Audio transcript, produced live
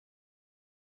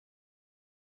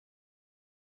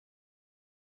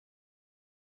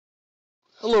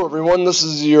Hello everyone, this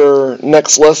is your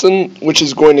next lesson, which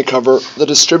is going to cover the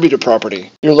distributive property.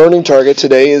 Your learning target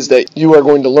today is that you are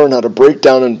going to learn how to break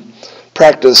down and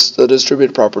practice the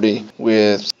distributive property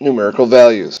with numerical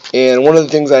values. And one of the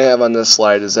things I have on this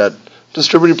slide is that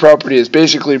distributive property is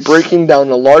basically breaking down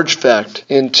a large fact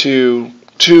into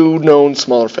two known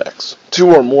smaller facts.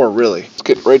 Two or more, really. Let's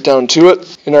get right down to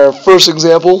it. In our first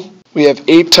example, we have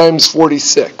 8 times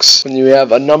 46. When you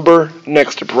have a number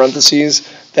next to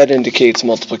parentheses, that indicates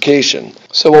multiplication.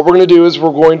 So what we're going to do is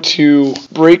we're going to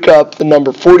break up the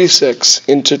number 46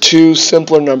 into two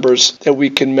simpler numbers that we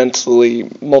can mentally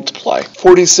multiply.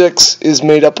 46 is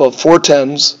made up of 4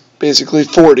 tens, basically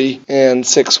 40, and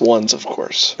 6 ones, of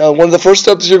course. Now, one of the first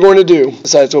steps you're going to do,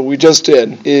 besides what we just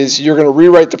did, is you're going to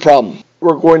rewrite the problem.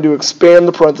 We're going to expand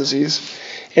the parentheses,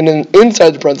 and then inside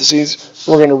the parentheses,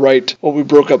 we're going to write what we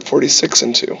broke up 46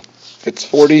 into. It's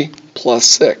 40 plus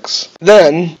 6.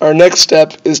 Then, our next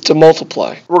step is to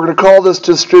multiply. We're going to call this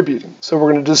distributing. So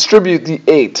we're going to distribute the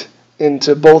 8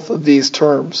 into both of these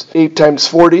terms. 8 times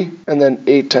 40, and then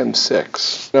 8 times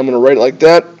 6. And I'm going to write it like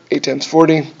that, 8 times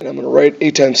 40, and I'm going to write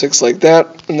 8 times 6 like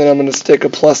that, and then I'm going to stick a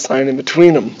plus sign in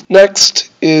between them. Next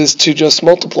is to just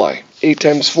multiply. 8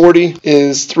 times 40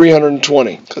 is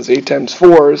 320, because 8 times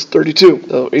 4 is 32.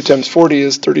 So 8 times 40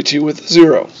 is 32 with a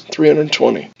 0,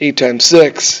 320. 8 times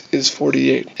 6 is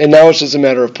 48. And now it's just a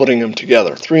matter of putting them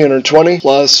together. 320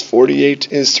 plus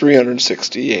 48 is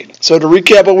 368. So to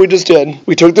recap what we just did,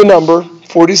 we took the number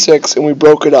 46 and we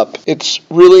broke it up. It's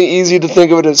really easy to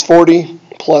think of it as 40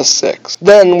 plus 6.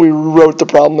 Then we wrote the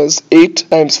problem as 8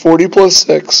 times 40 plus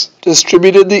 6,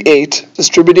 distributed the 8.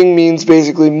 Distributing means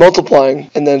basically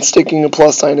multiplying and then sticking a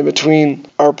plus sign in between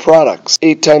our products.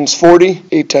 8 times 40,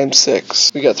 8 times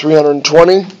 6. We got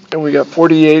 320 and we got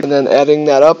 48, and then adding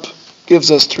that up gives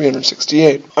us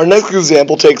 368. Our next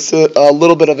example takes a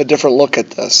little bit of a different look at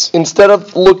this. Instead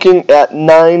of looking at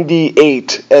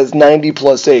 98 as 90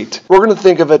 plus 8, we're going to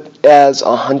think of it as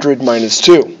 100 minus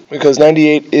 2. Because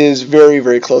 98 is very,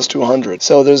 very close to 100.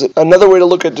 So there's another way to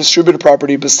look at distributive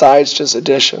property besides just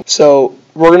addition. So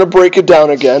we're going to break it down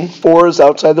again. 4 is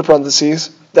outside the parentheses.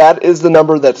 That is the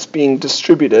number that's being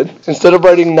distributed. Instead of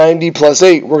writing 90 plus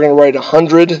 8, we're going to write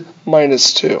 100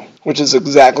 minus 2, which is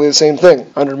exactly the same thing.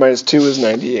 100 minus 2 is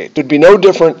 98. It would be no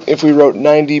different if we wrote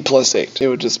 90 plus 8. It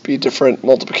would just be different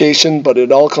multiplication, but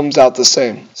it all comes out the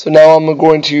same. So now I'm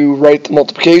going to write the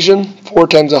multiplication. 4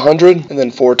 times 100, and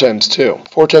then 4 times 2.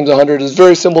 4 times 100 is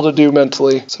very simple to do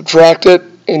mentally. Subtract it,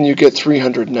 and you get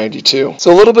 392.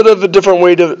 So a little bit of a different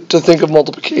way to think of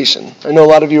multiplication. I know a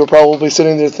lot of you are probably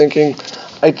sitting there thinking,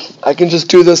 I can just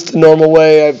do this the normal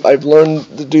way. I've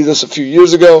learned to do this a few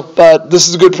years ago, but this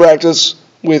is good practice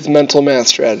with mental math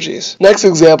strategies. Next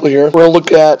example here, we're going to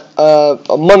look at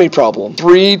a money problem.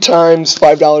 3 times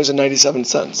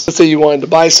 $5.97. Let's say you wanted to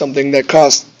buy something that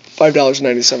costs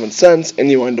 $5.97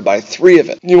 and you wanted to buy 3 of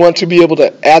it. You want to be able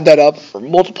to add that up or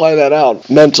multiply that out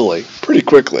mentally pretty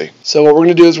quickly. So what we're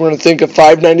going to do is we're going to think of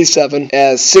 $5.97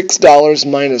 as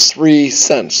 $6 minus 3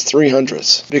 cents,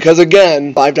 300ths. Because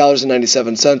again,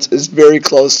 $5.97 is very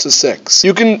close to 6.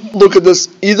 You can look at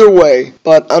this either way,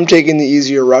 but I'm taking the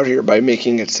easier route here by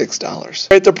making it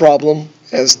 $6. Write the problem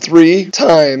as 3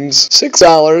 times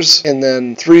 $6 and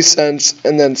then 3 cents,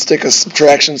 and then stick a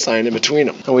subtraction sign in between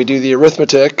them. And we do the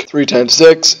arithmetic. 3 times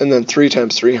 6 and then 3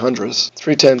 times 300ths.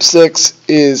 3 times 6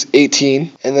 is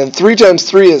 18, and then 3 times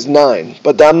 3 is 9.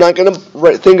 But I'm not going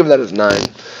to think of that as 9.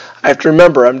 I have to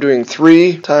remember I'm doing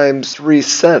 3 times 3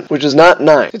 cents, which is not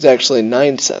 9. It's actually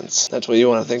 9 cents. That's what you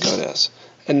want to think of it as.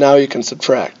 And now you can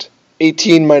subtract.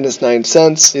 18 minus 9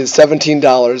 cents is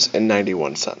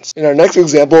 $17.91. In our next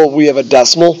example, we have a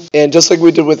decimal, and just like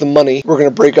we did with the money, we're going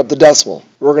to break up the decimal.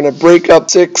 We're going to break up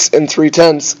 6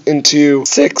 3/10 into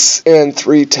 6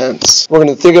 3/10. We're going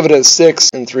to think of it as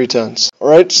 6 3/10.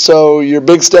 Alright, so your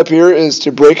big step here is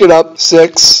to break it up.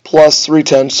 6 plus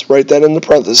 3/10, write that in the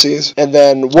parentheses. And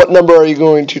then what number are you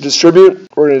going to distribute?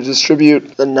 We're going to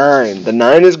distribute the 9. The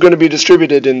 9 is going to be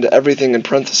distributed into everything in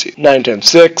parentheses. 9 times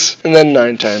 6, and then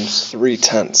 9 times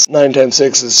 3/10. 9 times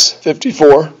 6 is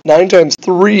 54. 9 times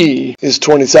 3 is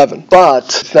 27. But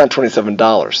it's not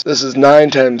 $27. This is 9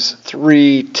 times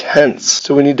 3/10.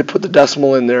 So we need to put the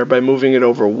decimal in there by moving it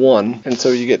over 1. And so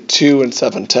you get 2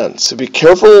 7/10. So be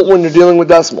careful when you're dealing with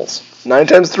decimals. 9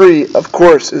 times 3, of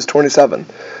course, is 27.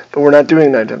 But we're not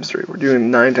doing 9 times 3. We're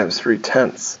doing 9 times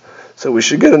 3/10. So we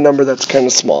should get a number that's kind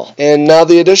of small. And now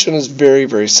the addition is very,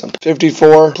 very simple.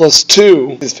 54 plus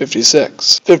 2 is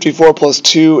 56. 54 plus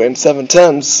 2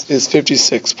 7/10 is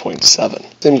 56.7.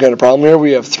 Same kind of problem here.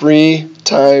 We have 3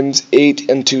 times 8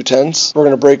 2/10. We're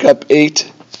going to break up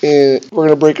 8 we're going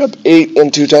to break up 8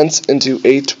 and 2/10 into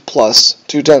 8 plus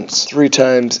 2/10. 3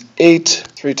 times 8,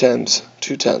 3 times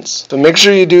 2/10. So make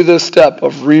sure you do this step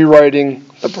of rewriting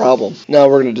the problem. Now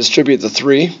we're going to distribute the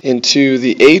 3 into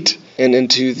the 8 and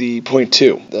into the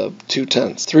 0.2, the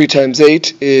 2/10. 3 times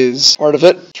 8 is part of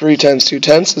it. 3 times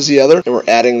 2/10 is the other. And we're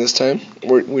adding this time.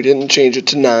 We didn't change it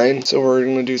to 9. So we're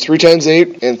going to do 3 times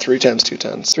 8 and 3 times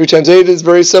 2/10. 3 times 8 is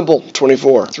very simple,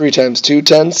 24. 3 times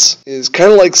 2/10 is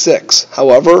kind of like 6.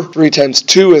 However, 3 times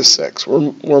 2 is 6.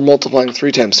 We're multiplying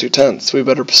 3 times 2/10. So we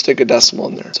better stick a decimal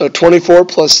in there. So 24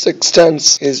 plus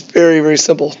 6/10 is very, very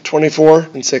simple. 24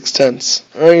 and 6/10.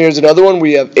 All right, here's another one.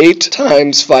 We have 8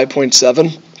 times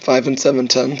 5.7. 5 and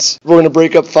 7/10. We're going to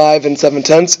break up 5 and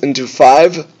 7/10 into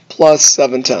 5 plus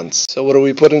 7/10. So what do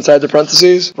we put inside the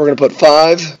parentheses? We're going to put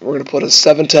 5, we're going to put a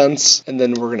 7/10, and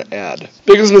then we're going to add.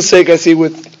 Biggest mistake I see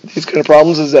with these kind of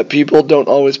problems is that people don't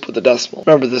always put the decimal.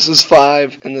 Remember, this is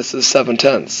 5 and this is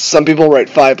 7/10. Some people write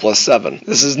 5 plus 7.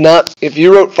 This is not, if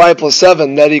you wrote 5 plus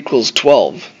 7, that equals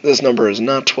 12. This number is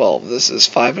not 12. This is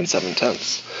 5 and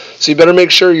 7/10. So you better make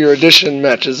sure your addition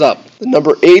matches up. The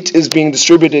number 8 is being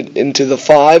distributed into the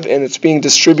 5, and it's being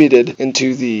distributed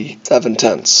into the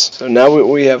 7/10. So now what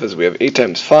we have is we have 8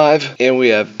 times 5, and we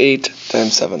have 8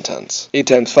 times 7/10. 8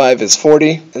 times 5 is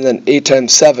 40, and then 8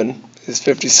 times 7 is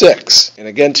 56. And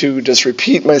again, to just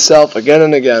repeat myself again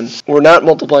and again, we're not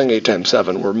multiplying 8 times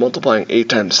 7, we're multiplying 8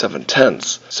 times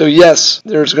 7/10. So yes,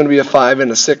 there's going to be a 5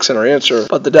 and a 6 in our answer,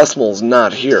 but the decimal is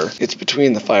not here. It's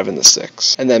between the 5 and the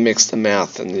 6. And that makes the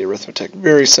math and the arithmetic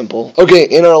very simple. Okay,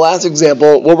 in our last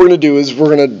example, what we're going to do is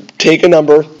we're going to take a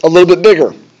number a little bit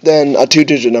bigger than a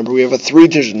 2-digit number. We have a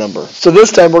 3-digit number. So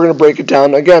this time we're going to break it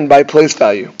down again by place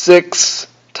value. 6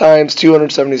 times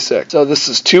 276. So this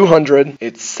is 200,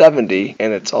 it's 70,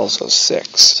 and it's also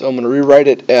 6. So I'm going to rewrite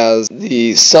it as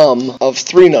the sum of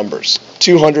 3 numbers.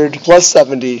 200 plus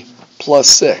 70 plus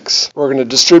 6. We're going to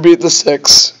distribute the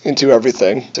 6 into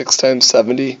everything. 6 times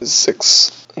 70 is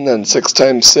 6. And then 6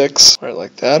 times 6, right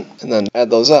like that, and then add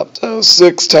those up. So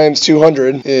 6 times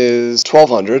 200 is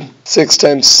 1200. 6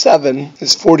 times 7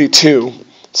 is 42.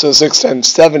 So 6 times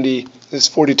 70 is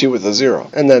 42 with a 0.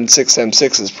 And then 6 times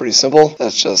 6 is pretty simple.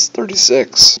 That's just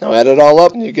 36. Now add it all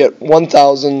up and you get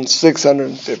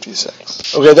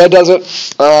 1,656. Okay, that does it.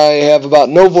 I have about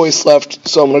no voice left,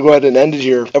 so I'm going to go ahead and end it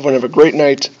here. Everyone have a great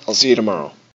night. I'll see you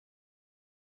tomorrow.